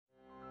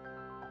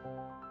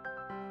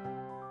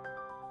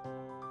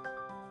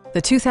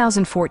the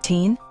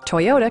 2014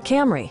 Toyota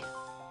Camry.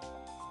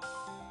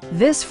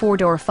 This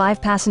four-door,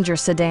 five-passenger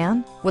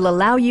sedan will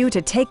allow you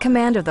to take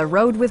command of the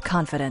road with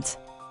confidence.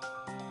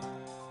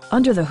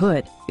 Under the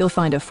hood, you'll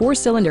find a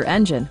four-cylinder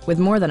engine with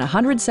more than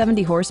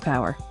 170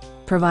 horsepower,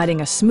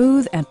 providing a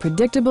smooth and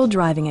predictable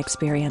driving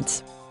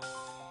experience.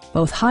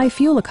 Both high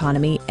fuel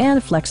economy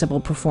and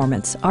flexible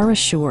performance are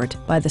assured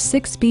by the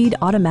six-speed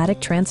automatic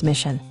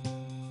transmission.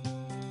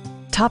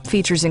 Top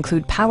features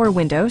include power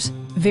windows,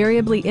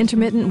 variably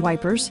intermittent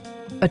wipers,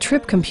 a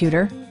trip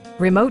computer,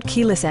 remote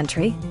keyless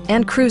entry,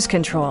 and cruise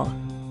control.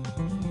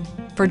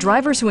 For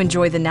drivers who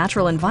enjoy the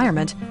natural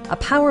environment, a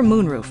power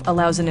moonroof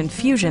allows an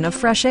infusion of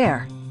fresh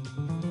air.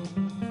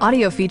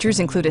 Audio features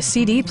include a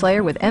CD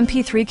player with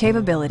MP3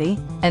 capability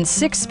and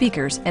 6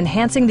 speakers,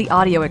 enhancing the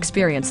audio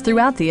experience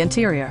throughout the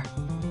interior.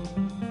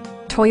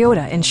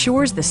 Toyota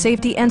ensures the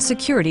safety and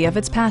security of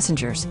its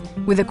passengers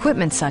with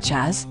equipment such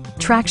as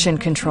traction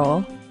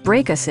control,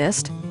 brake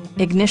assist,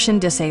 ignition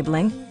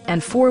disabling,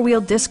 and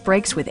four-wheel disc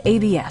brakes with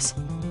ABS.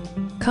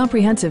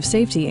 Comprehensive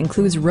safety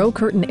includes row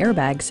curtain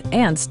airbags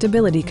and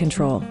stability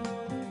control.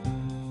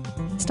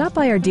 Stop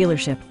by our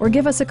dealership or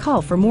give us a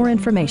call for more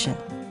information.